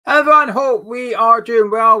everyone, hope we are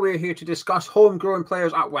doing well. We're here to discuss homegrown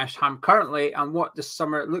players at West Ham currently and what the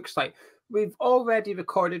summer looks like. We've already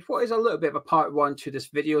recorded what is a little bit of a part one to this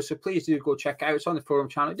video, so please do go check it out. It's on the forum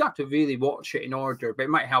channel. You don't have to really watch it in order, but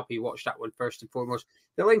it might help you watch that one first and foremost.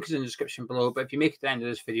 The link is in the description below, but if you make it to the end of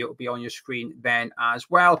this video, it'll be on your screen then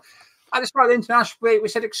as well. At the start of the international break, we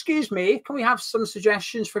said, excuse me, can we have some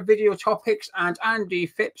suggestions for video topics? And Andy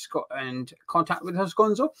Phipps got in contact with us,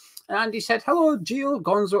 Gonzo. And Andy said, hello, Geo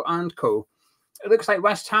Gonzo and co. It looks like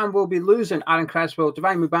West Ham will be losing Aaron Cresswell,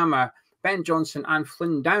 Divine Mubama, Ben Johnson and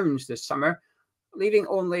Flynn Downs this summer, leaving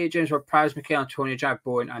only James Ward-Prowse, Mikel Antonio, Jared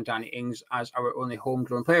Bowen and Danny Ings as our only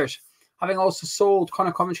homegrown players. Having also sold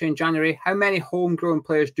Connor Coventry in January, how many homegrown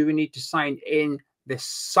players do we need to sign in this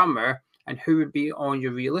summer? And who would be on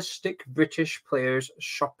your realistic British players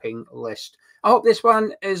shopping list? I hope this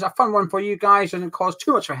one is a fun one for you guys and it cause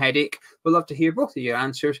too much of a headache. We'd love to hear both of your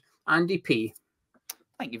answers. Andy P.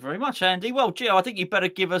 Thank you very much, Andy. Well, Gio, I think you better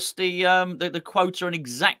give us the quota and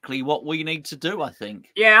exactly what we need to do, I think.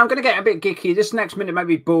 Yeah, I'm going to get a bit geeky. This next minute might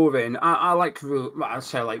be boring. I like rules. Well, I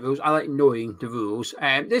say I like rules. I like knowing the rules.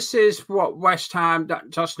 This is what West Ham,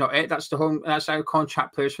 that's not it. That's our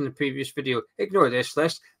contract players from the previous video. Ignore this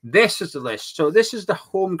list. This is the list. So this is the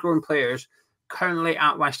homegrown players currently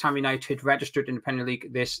at West Ham United registered in the Premier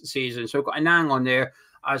League this season. So we've got Anang on there,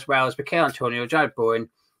 as well as Mikel Antonio, Jared Bowen,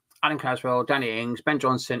 Aaron Cresswell, Danny Ings, Ben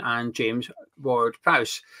Johnson and James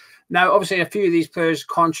Ward-Prowse. Now, obviously, a few of these players'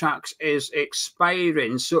 contracts is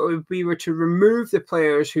expiring. So if we were to remove the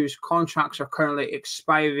players whose contracts are currently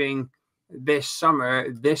expiring this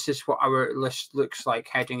summer, this is what our list looks like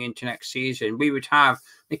heading into next season. We would have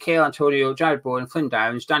Mikel Antonio, Jared Bowen, Flynn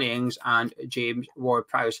Downs, Danny Ings and James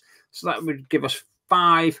Ward-Prowse. So that would give us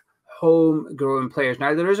 5 homegrown players.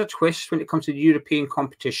 Now, there is a twist when it comes to the European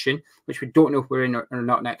competition, which we don't know if we're in or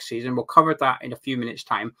not next season. We'll cover that in a few minutes'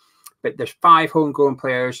 time. But there's 5 homegrown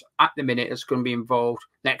players at the minute that's going to be involved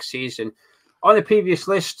next season. On the previous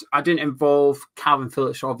list, I didn't involve Kalvin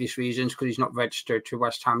Phillips for obvious reasons because he's not registered to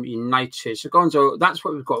West Ham United. So, Gonzo, that's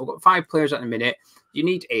what we've got. We've got 5 players at the minute. You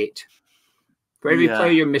need 8. For every player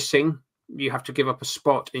you're missing, you have to give up a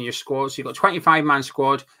spot in your squad. So you've got a 25-man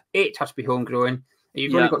squad. 8 has to be homegrown.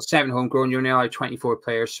 You've only got 7 homegrown. You're only allowed 24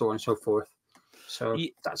 players, so on and so forth. So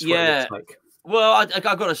that's what it looks like. Well, I've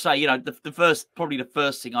got to say, you know, probably the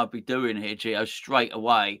first thing I'd be doing here, Gio, straight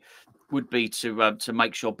away, would be to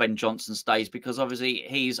make sure Ben Johnson stays, because obviously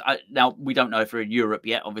he's now we don't know if we're in Europe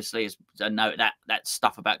yet. Obviously, I know that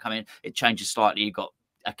stuff about coming, it changes slightly. You've got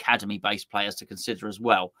academy-based players to consider as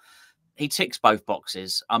well. He ticks both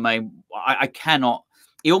boxes. I mean, I cannot.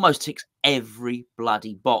 He almost ticks every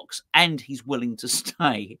bloody box, and he's willing to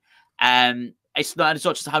stay. It's not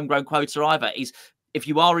just a homegrown quota either. If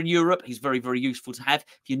you are in Europe, he's very, very useful to have.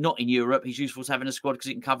 If you're not in Europe, he's useful to have in a squad because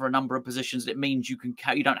he can cover a number of positions. It means you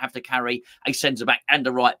don't have to carry a centre back and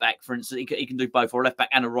a right back, for instance. He can do both, or a left back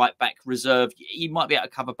and a right back reserve. You might be able to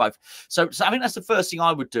cover both. So I think that's the first thing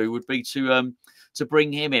I would do, would be to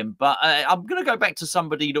bring him in. But I'm going to go back to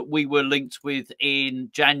somebody that we were linked with in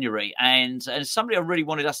January, and somebody I really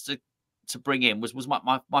wanted us to bring in was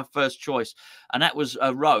my first choice, and that was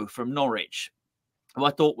Rowe from Norwich, who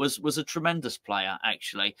I thought was a tremendous player,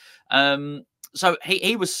 actually. So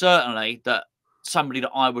he was certainly somebody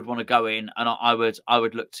that I would want to go in, and I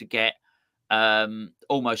would look to get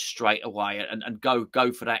almost straight away and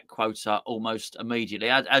go for that quota almost immediately.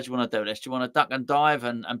 How do you want to do this? Do you want to duck and dive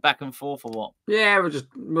and back and forth, or what? Yeah,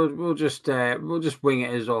 we'll just wing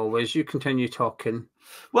it as always. You continue talking.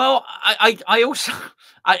 Well, I also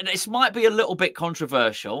this might be a little bit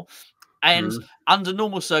controversial, and under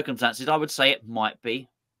normal circumstances, I would say it might be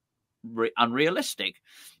unrealistic.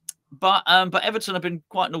 But Everton have been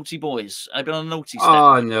quite naughty boys. They've been on a naughty step.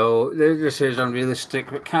 Oh no, this is unrealistic.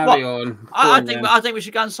 But carry on. I think we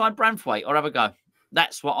should go and sign Branthwaite or have a go.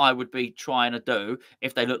 That's what I would be trying to do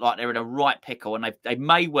if they look like they're in a right pickle, and they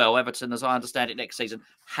may well, Everton, as I understand it, next season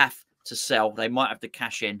have to sell. They might have to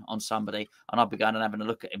cash in on somebody, and I'd be going and having a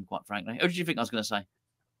look at him, quite frankly. What did you think I was going to say?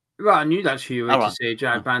 Well, I knew that's who you were to say,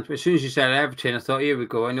 Jared Branthwaite. As soon as you said Everton, I thought, here we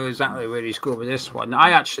go. I know exactly where he's going with this one.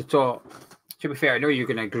 I actually thought, to be fair, I know you're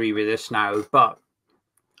going to agree with this now, but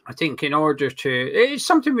I think in order it's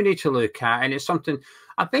something we need to look at, and it's something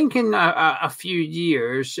I think in a few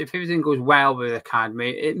years, if everything goes well with the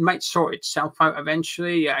academy, it might sort itself out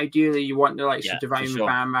eventually. Ideally, you want the likes of Divine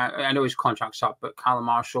Mubama. I know his contract's up, but Callum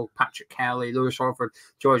Marshall, Patrick Kelly, Lewis Orford,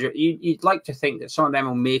 Georgia, you'd like to think that some of them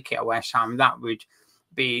will make it at West Ham. That would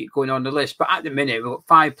be going on the list. But at the minute, we've got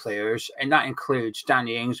 5 players, and that includes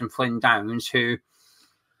Danny Ings and Flynn Downs, who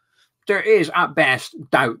there is, at best,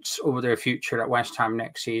 doubts over their future at West Ham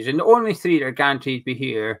next season. The only 3 that are guaranteed to be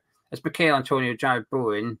here It's Mikel Antonio, Jared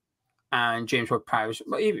Bowen, and James Ward-Prowse.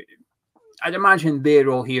 But I'd imagine they're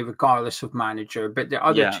all here regardless of manager, but the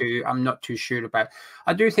other two I'm not too sure about.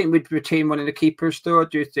 I do think we'd retain one of the keepers, though. I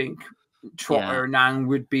do think Trotter and Nang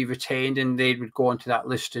would be retained, and they would go onto that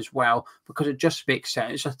list as well, because it just makes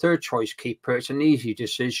sense. It's a third choice keeper. It's an easy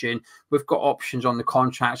decision. We've got options on the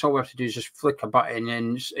contracts. All we have to do is just flick a button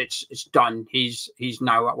and it's done. He's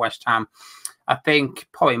now at West Ham. I think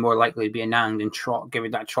probably more likely to be a Nang than Trot,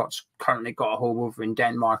 given that Trot's currently got a home over in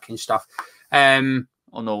Denmark and stuff. Or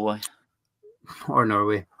Norway. Or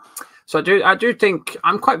Norway. So I do think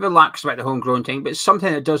I'm quite relaxed about the homegrown thing, but it's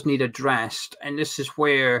something that does need addressed. And this is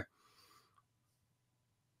where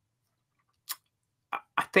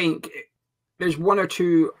I think there's one or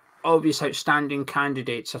two obvious outstanding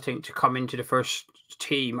candidates, I think, to come into the first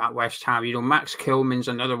team at West Ham. You know, Max Kilman's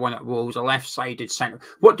another one at Wolves, a left-sided centre.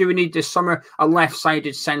 What do we need this summer? A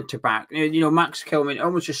left-sided centre-back. You know, Max Kilman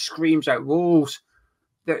almost just screams out Wolves.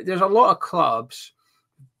 There's a lot of clubs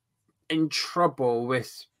in trouble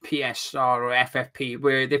with PSR or FFP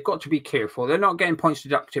where they've got to be careful. They're not getting points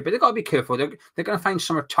deducted, but they've got to be careful. They're going to find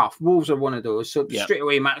somewhere tough. Wolves are one of those. So straight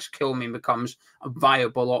away, Max Kilman becomes a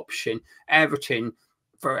viable option. Everton,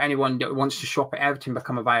 for anyone that wants to shop at Everton,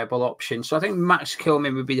 become a viable option. So I think Max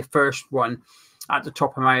Kilman would be the first one at the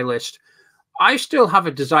top of my list. I still have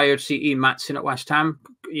a desire to see Ian Maatsen at West Ham.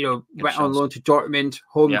 You know, went on loan to Dortmund,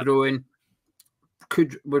 homegrown.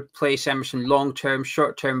 Could replace Emerson long term.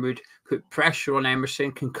 Short term would put pressure on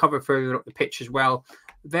Emerson. Can cover further up the pitch as well.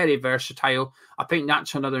 Very versatile. I think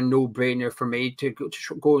that's another no brainer for me to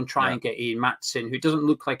go and try and get Ian Maatsen, who doesn't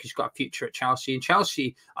look like he's got a future at Chelsea. And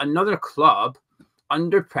Chelsea, another club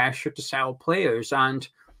under pressure to sell players, and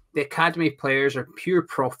the academy players are pure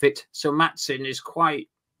profit. So Maatsen is quite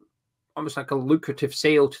almost like a lucrative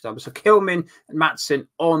sale to them. So Kilman and Maatsen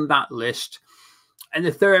on that list. And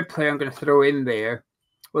the third player I'm going to throw in there,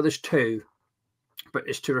 well, there's two, but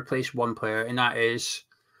it's to replace one player, and that is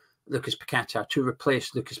Lucas Paqueta, to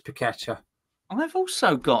replace Lucas Paqueta. And they've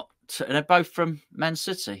also got, they're both from Man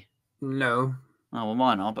City. No. Oh, well,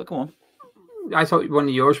 mine are, but go on. I thought one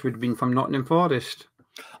of yours would have been from Nottingham Forest.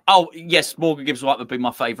 Oh, yes, Morgan Gibbs-White would be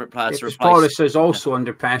my favourite player to replace. Forest is also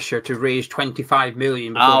under pressure to raise 25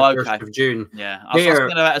 million before the 1st of June. Yeah, I was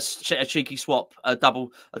thinking about a cheeky swap, a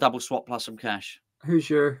double swap plus some cash.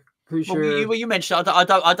 Who's your? You mentioned. I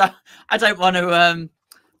don't want to.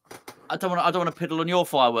 I don't want to piddle on your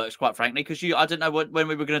fireworks, quite frankly, because I didn't know when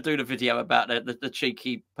we were going to do the video about the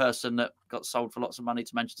cheeky person that got sold for lots of money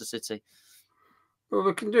to Manchester City. Well,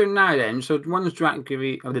 we can do it now then. So one's Jack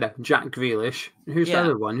Grealish. Who's the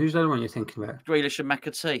other one? Who's the other one you're thinking about? Grealish and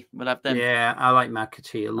McAtee. We'll have them. Yeah, I like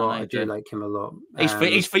McAtee a lot. I do like him a lot.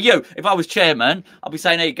 He's for you. If I was chairman, I'd be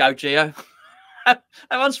saying, "Here you go, Geo. That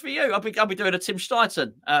one's for you." I'll be doing a Tim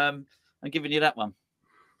Steiten and giving you that one.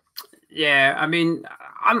 Yeah, I mean,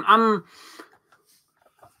 I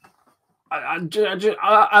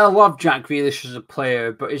love Jack Grealish as a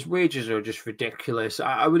player, but his wages are just ridiculous.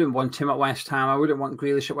 I wouldn't want him at West Ham. I wouldn't want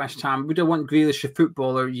Grealish at West Ham. Would I want Grealish a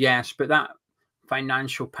footballer? Yes, but that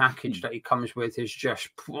financial package that he comes with is just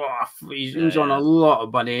he's on a lot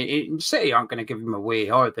of money. City aren't going to give him away,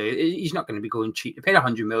 are they? He's not going to be going cheap. They paid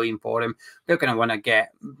 100 million for him. They're going to want to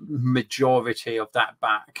get majority of that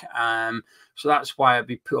back. So that's why I'd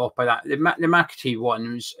be put off by that. The McAtee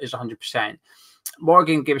one is 100%.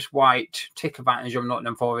 Morgan Gibbs-White, take advantage of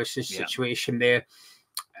Nottingham Forest's situation there.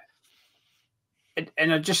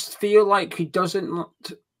 And I just feel like he doesn't.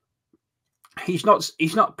 He's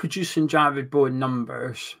not producing Jared Bowen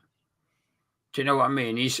numbers. Do you know what I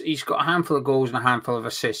mean? He's got a handful of goals and a handful of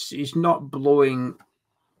assists. He's not blowing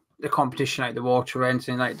the competition out of the water or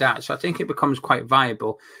anything like that. So I think it becomes quite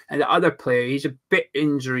viable. And the other player, he's a bit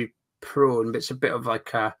injury prone, but it's a bit of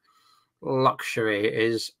like a luxury,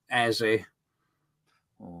 is Eze.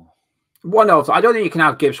 One of, I don't think you can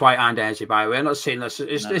have Gibbs-White and Eze, by the way. I'm not saying this.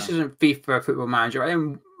 This isn't FIFA Football Manager. I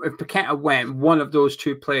think if Paqueta went, one of those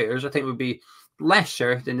two players, I think would be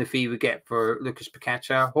lesser than the fee we get for Lucas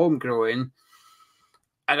Paqueta, homegrown,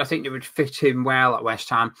 and I think it would fit him well at West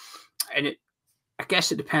Ham. And I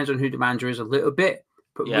guess it depends on who the manager is a little bit,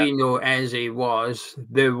 but we know Eze was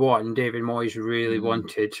the one David Moyes really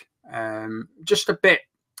wanted. Just a bit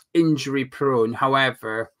injury prone,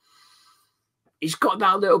 however. He's got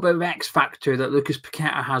that little bit of X factor that Lucas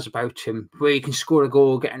Paqueta has about him, where he can score a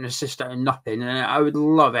goal, get an assist out of nothing. And I would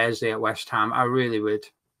love Eze at West Ham. I really would.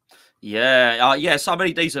 Yeah, yes. I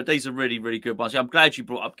mean, these are really, really good ones. I'm glad you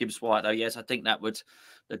brought up Gibbs-White, though. Yes, I think that would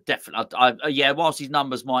definitely. Yeah, whilst his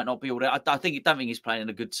numbers might not be all there, I don't think he's playing in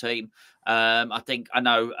a good team. I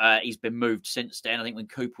know he's been moved since then. I think when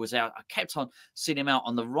Cooper was out, I kept on seeing him out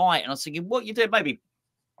on the right, and I was thinking, what you do? Maybe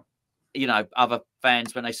other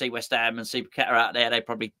fans when they see West Ham and see Paqueta out there, they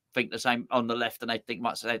probably think the same on the left, and they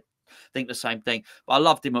think the same thing. But I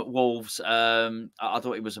loved him at Wolves. I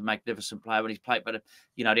thought he was a magnificent player when he's played. But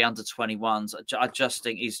the under 21s, I just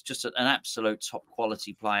think he's just an absolute top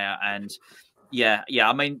quality player. And yeah.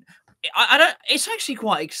 I mean, I don't. It's actually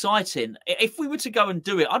quite exciting. If we were to go and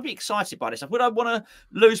do it, I'd be excited by this. Would I want to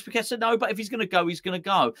lose Paqueta? No, but if he's going to go, he's going to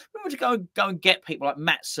go. If we were to go and get people like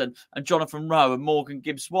Maatson and Jonathan Rowe and Morgan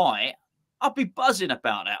Gibbs-White, I'd be buzzing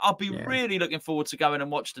about it. I'd be really looking forward to going and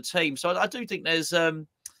watch the team. So I do think there's.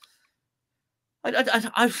 I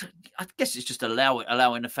guess it's just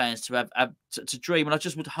allowing the fans to have to dream, and I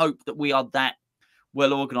just would hope that we are that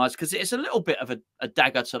well organised, because it's a little bit of a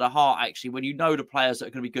dagger to the heart actually when you know the players that are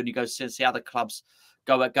going to be good and you go to see other clubs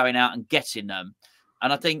going out and getting them.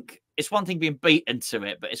 And I think it's one thing being beaten to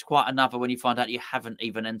it, but it's quite another when you find out you haven't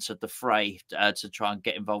even entered the fray to try and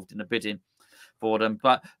get involved in the bidding for them.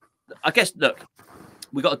 But I guess, look,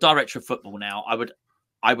 we've got a director of football now.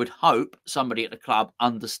 I would hope somebody at the club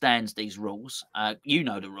understands these rules. You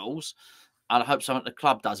know the rules. I hope someone at the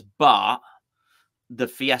club does. But the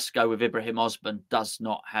fiasco with Ibrahim Osman does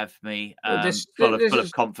not have me full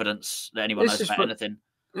of confidence that anyone knows about anything.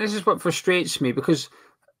 This is what frustrates me, because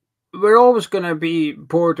we're always going to be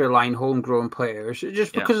borderline homegrown players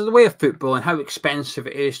just because of the way of football and how expensive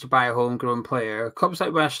it is to buy a homegrown player. Clubs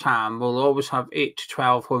like West Ham will always have 8 to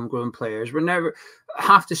 12 homegrown players. We're never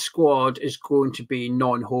half the squad is going to be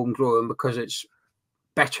non-homegrown because it's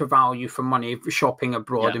better value for money for shopping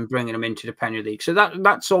abroad and bringing them into the Premier League. So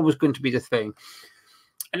that's always going to be the thing.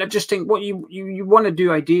 And I just think what you want to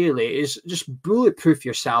do ideally is just bulletproof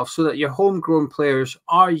yourself so that your homegrown players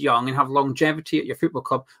are young and have longevity at your football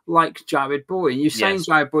club, like Jared Bowen. You sign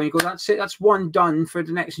Jared Bowen, you go, that's it, that's one done for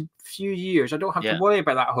the next few years. I don't have to worry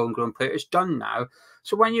about that homegrown player. It's done now.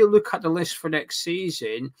 So when you look at the list for next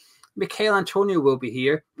season, Michael Antonio will be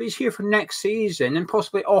here, but he's here for next season and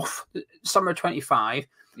possibly off summer 25.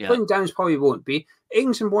 Flynn Downs probably won't be.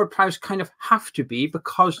 Ings and Ward-Prowse kind of have to be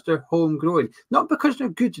because they're homegrown. Not because they're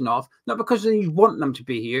good enough, not because you want them to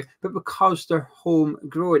be here, but because they're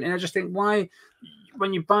homegrown. And I just think why,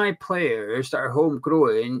 when you buy players that are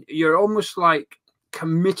homegrown, you're almost like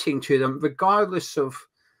committing to them, regardless of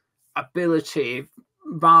ability,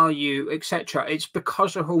 value, etc. It's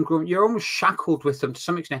because they're homegrown. You're almost shackled with them to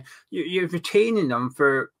some extent. You're retaining them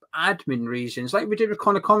for admin reasons, like we did with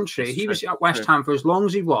Conor Comrie. He was at West Ham for as long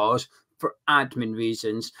as he was for admin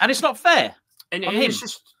reasons, and it's not fair. And it's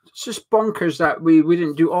just bonkers that we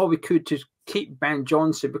didn't do all we could to keep Ben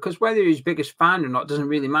Johnson, because whether he's biggest fan or not doesn't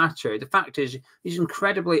really matter. The fact is he's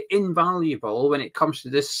incredibly invaluable when it comes to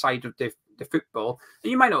this side of the football.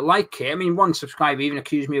 And you might not like it. I mean, one subscriber even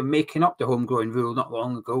accused me of making up the homegrown rule not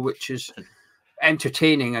long ago, which is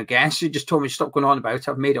entertaining, I guess. He just told me to stop going on about it.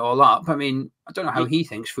 I've made it all up. I mean, I don't know how he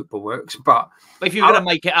thinks football works, but if you were going to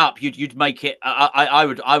make it up, you'd make it. I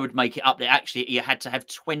would make it up that actually you had to have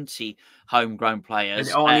 20 homegrown players. And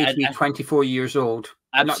it all needs to be 24 years old.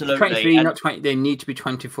 Absolutely, not 23, not 20. They need to be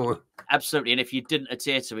 24. Absolutely, and if you didn't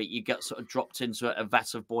adhere to it, you get sort of dropped into a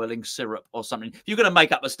vat of boiling syrup or something. If you're going to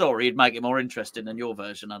make up a story, you'd make it more interesting than your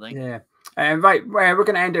version, I think. Yeah. Right. We're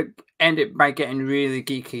going to end it by getting really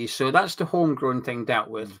geeky. So that's the homegrown thing dealt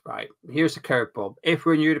with. Right. Here's the curveball. If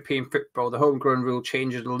we're in European football, the homegrown rule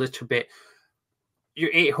changes a little bit. Your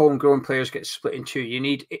 8 homegrown players get split in 2. You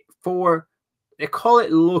need 4. They call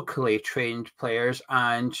it locally trained players,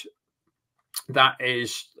 and that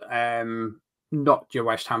is not your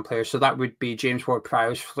West Ham players. So that would be James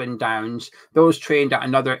Ward-Prowse, Flynn Downs, those trained at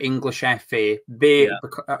another English FA.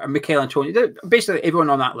 Michael Antonio, basically everyone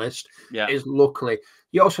on that list is locally.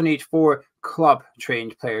 You also need 4 club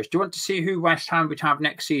trained players. Do you want to see who West Ham would have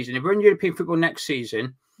next season? If we're in European football next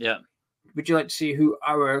season, would you like to see who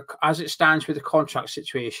as it stands with the contract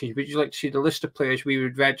situation, would you like to see the list of players we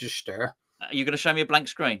would register? Are you going to show me a blank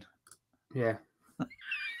screen? Yeah.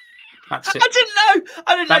 That's it. I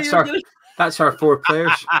didn't know. That's our 4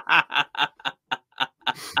 players.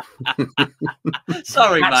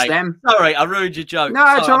 Sorry, mate. Them. Sorry, I ruined your joke.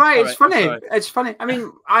 No, it's all right. It's funny. It's funny. I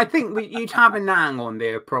mean, I think you'd have a Nang on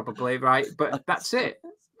there probably, right? But that's it.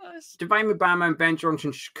 Nice. Divine Mubama and Ben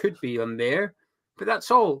Johnson could be on there, but that's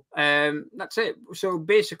all. That's it. So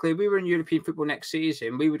basically, we were in European football next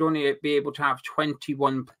season. We would only be able to have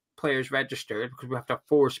 21 players registered because we have to have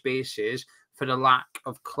 4 spaces for the lack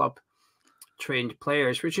of club trained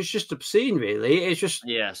players, which is just obscene, really. It's just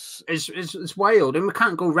it's wild, and we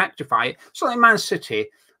can't go rectify it. It's like Man City.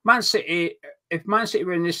 Man City, if Man City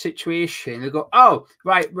were in this situation, they go, oh,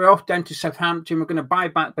 right, we're off down to Southampton. We're going to buy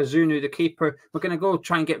back Bazunu, the keeper. We're going to go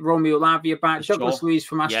try and get Romeo Lavia back, Douglas Luiz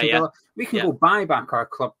from Aston Villa. We can go buy back our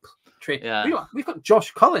club trade. We've got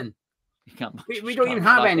Josh Cullen. We don't even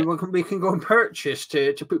have anyone we can go and purchase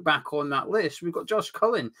to put back on that list. We've got Josh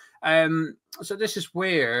Cullen. So this is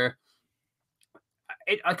where,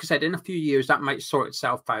 like I said, in a few years that might sort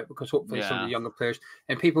itself out, because hopefully some of the younger players,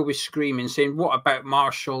 and people will be screaming saying, what about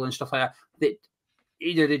Marshall and stuff like that? That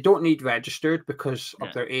either they don't need registered because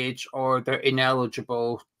of their age, or they're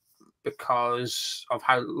ineligible because of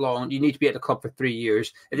how long you need to be at the club for 3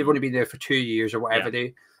 years. If they've only been there for 2 years or whatever,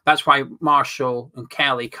 that's why Marshall and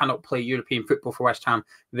Kelly cannot play European football for West Ham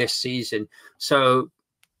this season. So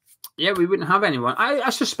yeah, we wouldn't have anyone. I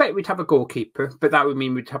suspect we'd have a goalkeeper, but that would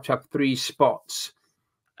mean we'd have to have 3 spots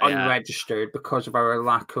unregistered because of our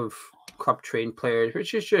lack of club trained players,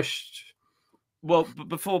 which is just... Well,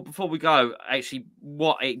 before we go, actually,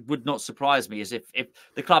 what it would not surprise me is if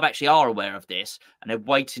the club actually are aware of this and they're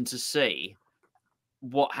waiting to see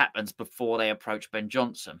what happens before they approach Ben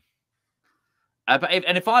Johnson. But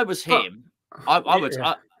if I was him, I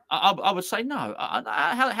would say no.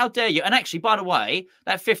 How dare you? And actually, by the way,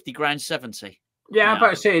 that 50 grand 70. Yeah, I'm about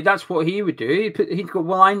to say that's what he would do. He'd go,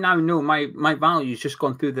 well, I now know my value's just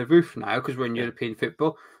gone through the roof now because we're in European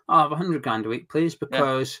football. I'll have 100 grand a week, please,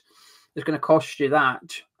 because it's going to cost you that,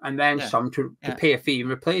 and then some to pay a fee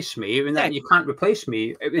and replace me. And then you can't replace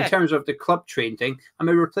me in terms of the club train thing. I'm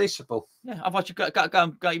irreplaceable. Yeah, otherwise you got to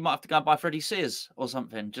go. You might have to go and buy Freddie Sears or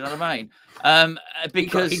something. Do you know what I mean?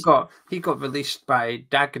 Because he got released by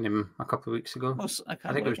Dagenham a couple of weeks ago. I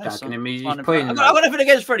think it was Dagenham. He's playing. I've got nothing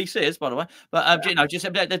against Freddie Sears, by the way, but you know, just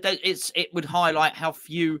it would highlight how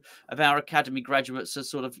few of our academy graduates are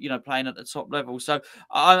sort of playing at the top level. So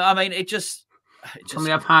I mean, it just. Can we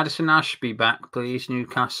have Haddison Ashby back, please,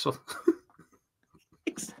 Newcastle?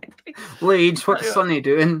 Exactly. Leeds, what's Sonny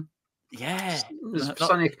doing? Yeah,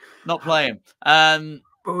 Sonny not playing.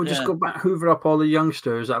 We'll just go back, hoover up all the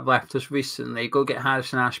youngsters that have left us recently. Go get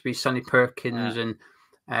Haddison Ashby, Sonny Perkins,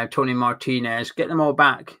 and Tony Martinez. Get them all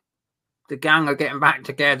back. The gang are getting back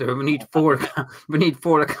together. We need 4. We need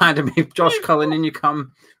 4 academy. Josh Cullen, in you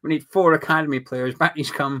come. We need 4 academy players. Back you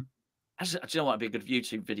come. Do you know what would be a good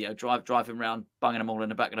YouTube video? Driving around, bunging them all in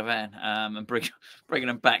the back of the van, and bringing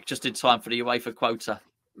them back just in time for the UEFA quota.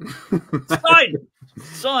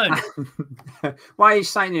 Sign. Why are you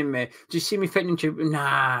signing me? Do you see me fitting into?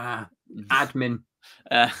 Nah, admin.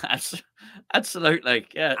 Absolutely.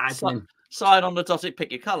 Yeah. Admin. Sign on the dotted.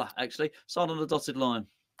 Pick your colour. Actually, sign on the dotted line.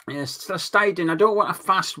 Yes, Steiden. I don't want a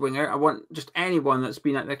fast winger. I want just anyone that's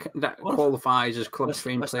been at that qualifies as club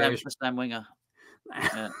trained players. West Ham winger.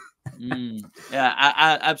 Yeah.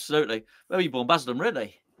 Absolutely. Where were you born? Basildon,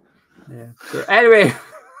 really? Yeah. So anyway,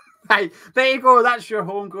 right, there you go. That's your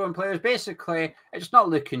homegrown players. Basically, it's not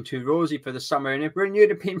looking too rosy for the summer. And if we're in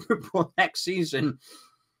European football next season,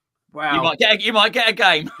 well, you might get a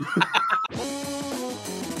game.